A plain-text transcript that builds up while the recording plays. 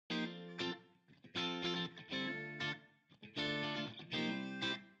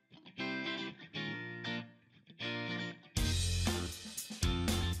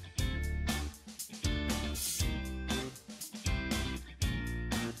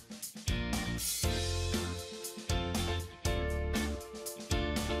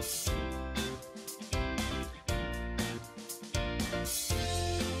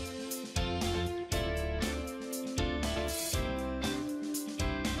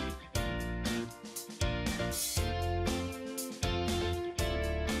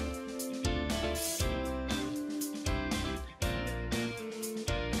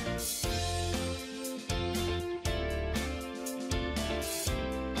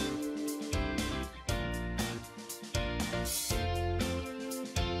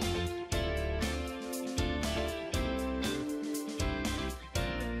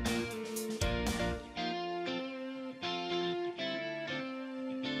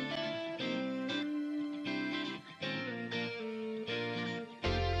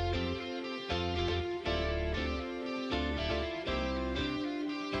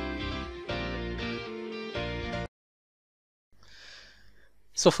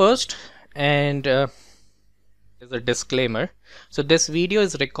So first, and is a disclaimer. So this video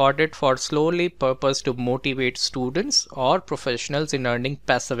is recorded for solely purpose to motivate students or professionals in earning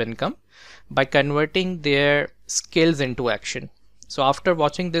passive income by converting their skills into action. So after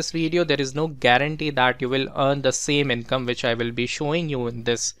watching this video, there is no guarantee that you will earn the same income which I will be showing you in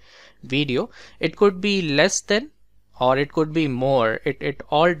this video. It could be less than or it could be more. It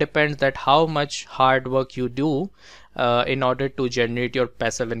all depends that how much hard work you do in order to generate your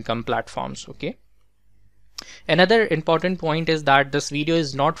passive income platforms. Okay. Another important point is that this video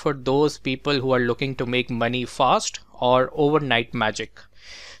is not for those people who are looking to make money fast or overnight magic.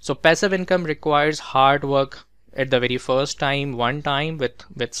 So passive income requires hard work at the very first time, one time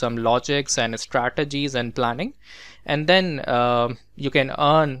with some logics and strategies and planning, and then you can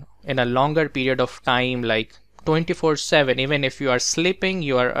earn in a longer period of time, like 24/7. Even if you are sleeping,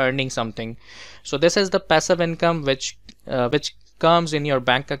 you are earning something. So this is the passive income which comes in your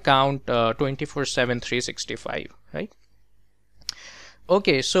bank account 24/7, 365, right?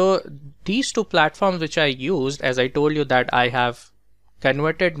 Okay, so these two platforms which I used, as I told you that I have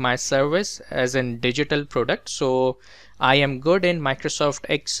converted my service as a digital product. So I am good in Microsoft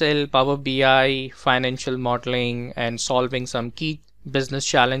Excel, Power BI, financial modeling, and solving some key business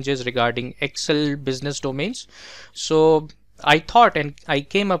challenges regarding Excel business domains. So I thought and I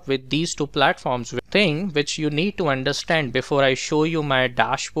came up with these two platforms. Thing which you need to understand before I show you my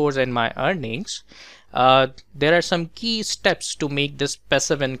dashboards and my earnings, there are some key steps to make this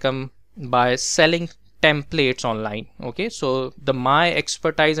passive income by selling templates online. Okay, so my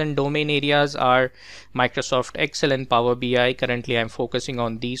expertise and domain areas are Microsoft Excel and Power BI. Currently I'm focusing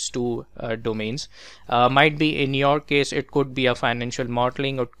on these two domains. Might be in your case it could be a financial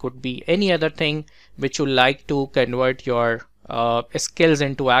modeling, or it could be any other thing which you like to convert your skills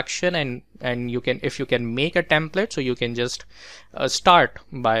into action, and you can, if you can make a template, so you can just start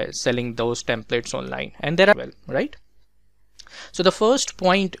by selling those templates online. And there are, well, right? So the first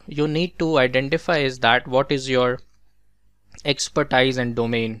point you need to identify is that what is your expertise and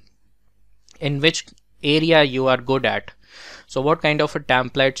domain, in which area you are good at. So what kind of a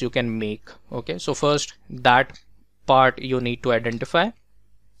templates you can make. Okay, so first that part you need to identify.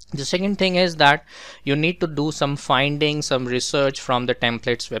 The second thing is that you need to do some finding, some research from the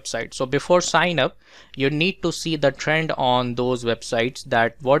templates website. So before sign up, you need to see the trend on those websites,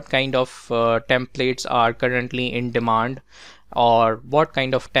 that what kind of templates are currently in demand, or what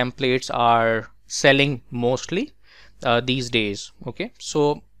kind of templates are selling mostly these days. Okay,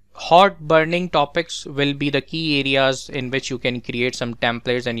 so hot burning topics will be the key areas in which you can create some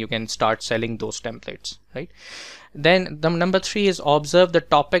templates and you can start selling those templates, right? Then the number 3 is observe the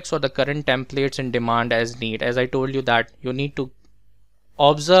topics or the current templates in demand as need. As I told you that you need to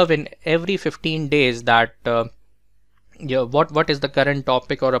observe in every 15 days that what is the current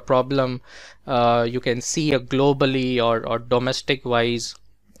topic or a problem you can see globally or domestic wise.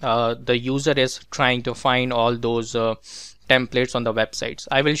 The user is trying to find all those templates on the websites.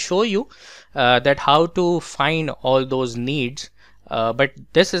 I will show you that how to find all those needs, but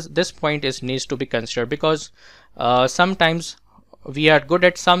this point needs to be considered, because sometimes we are good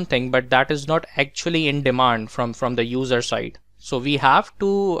at something but that is not actually in demand from the user side. So we have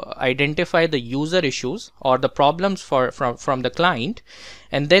to identify the user issues or the problems from the client,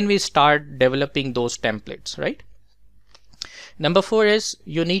 and then we start developing those templates, right? Number 4 is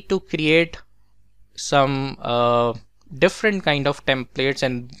you need to create some different kind of templates,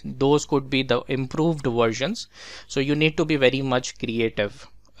 and those could be the improved versions. So you need to be very much creative.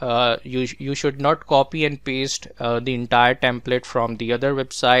 You should not copy and paste the entire template from the other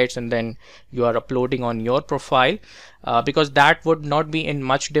websites and then you are uploading on your profile, because that would not be in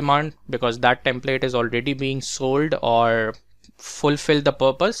much demand, because that template is already being sold or fulfill the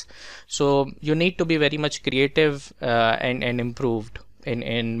purpose. So you need to be very much creative and improved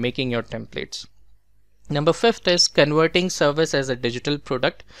in making your templates. Number 5 is converting service as a digital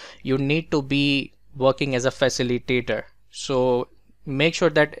product. You need to be working as a facilitator. So make sure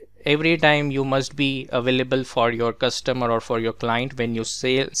that every time you must be available for your customer or for your client when you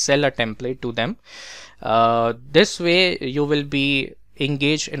sell a template to them. This way you will be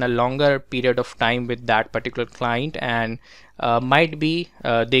engaged in a longer period of time with that particular client, and might be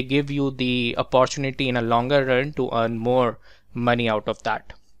they give you the opportunity in a longer run to earn more money out of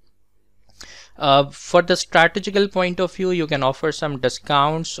that. For the strategical point of view, you can offer some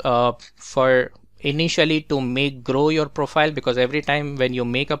discounts for initially to grow your profile, because every time when you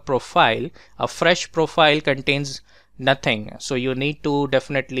make a profile, a fresh profile contains nothing. So you need to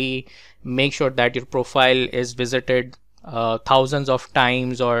definitely make sure that your profile is visited thousands of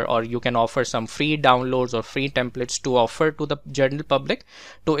times, or you can offer some free downloads or free templates to offer to the general public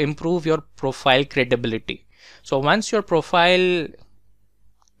to improve your profile credibility. So once your profile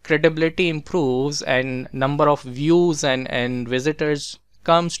credibility improves and number of views and visitors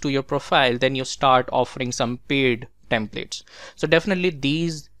comes to your profile, then you start offering some paid templates. So definitely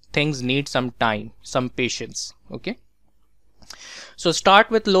these things need some time, some patience. Okay, so start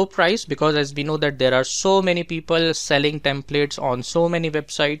with low price, because as we know that there are so many people selling templates on so many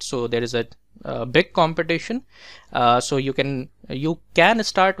websites, so there is a big competition. So you can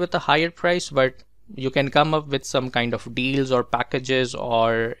start with a higher price, but you can come up with some kind of deals or packages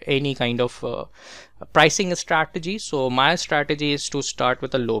or any kind of pricing strategy. So my strategy is to start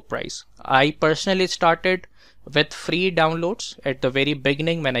with a low price. I personally started with free downloads at the very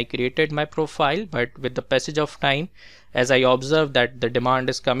beginning when I created my profile, but with the passage of time, as I observed that the demand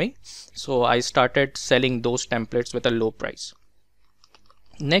is coming, so I started selling those templates with a low price.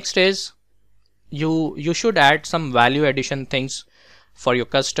 Next is you should add some value addition things for your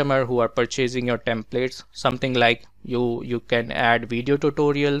customer who are purchasing your templates. Something like you can add video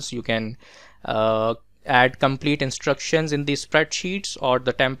tutorials, you can add complete instructions in the spreadsheets or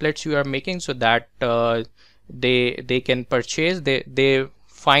the templates you are making, so that they can purchase, they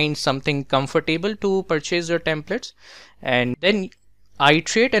find something comfortable to purchase your templates. And then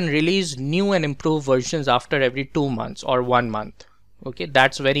iterate and release new and improved versions after every 2 months or 1 month. Okay,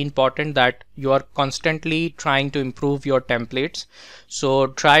 that's very important, that you are constantly trying to improve your templates. So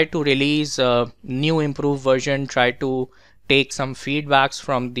try to release a new improved version, try to take some feedbacks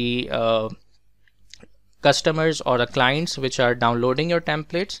from the customers or the clients which are downloading your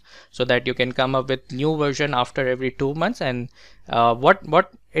templates, so that you can come up with new version after every 2 months. And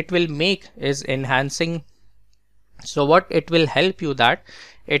what it will make is enhancing. So what it will help you, that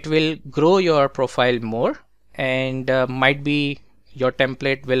it will grow your profile more, and might be your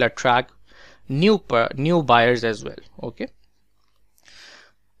template will attract new buyers as well. Okay,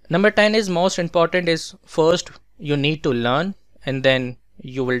 number 10 is most important, is first you need to learn, and then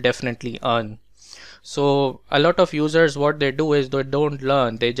you will definitely earn. So a lot of users, what they do is they don't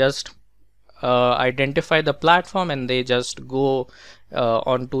learn, they just identify the platform and they just go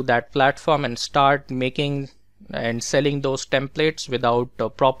onto that platform and start making and selling those templates without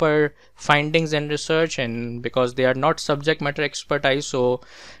proper findings and research, and because they are not subject matter expertise, so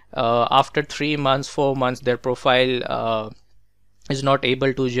after 3 months 4 months their profile is not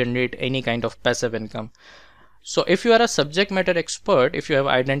able to generate any kind of passive income. So if you are a subject matter expert, if you have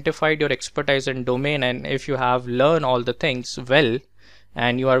identified your expertise and domain, and if you have learned all the things well,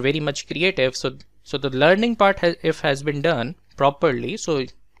 and you are very much creative, so the learning part has been done properly, so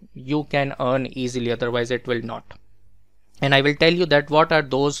you can earn easily, otherwise it will not. And I will tell you that what are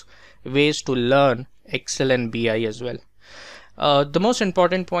those ways to learn Excel and BI as well. The most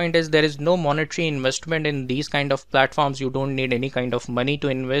important point is there is no monetary investment in these kind of platforms. You don't need any kind of money to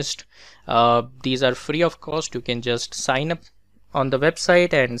invest. These are free of cost. You can just sign up on the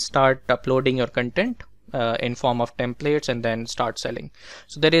website and start uploading your content in form of templates and then start selling.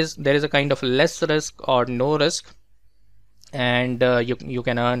 So there is a kind of less risk or no risk, and you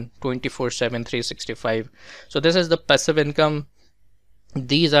can earn 24/7 365. So this is the passive income.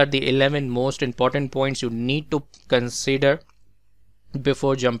 These are the 11 most important points you need to consider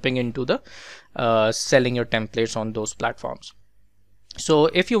before jumping into the selling your templates on those platforms. So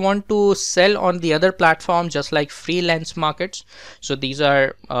if you want to sell on the other platforms, just like freelance markets, so these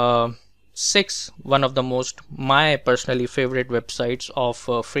are 6 one of the my personally favorite websites of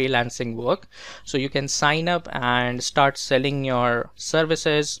freelancing work. So you can sign up and start selling your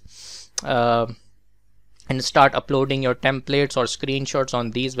services and start uploading your templates or screenshots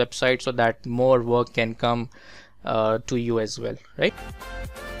on these websites, so that more work can come to you as well, right?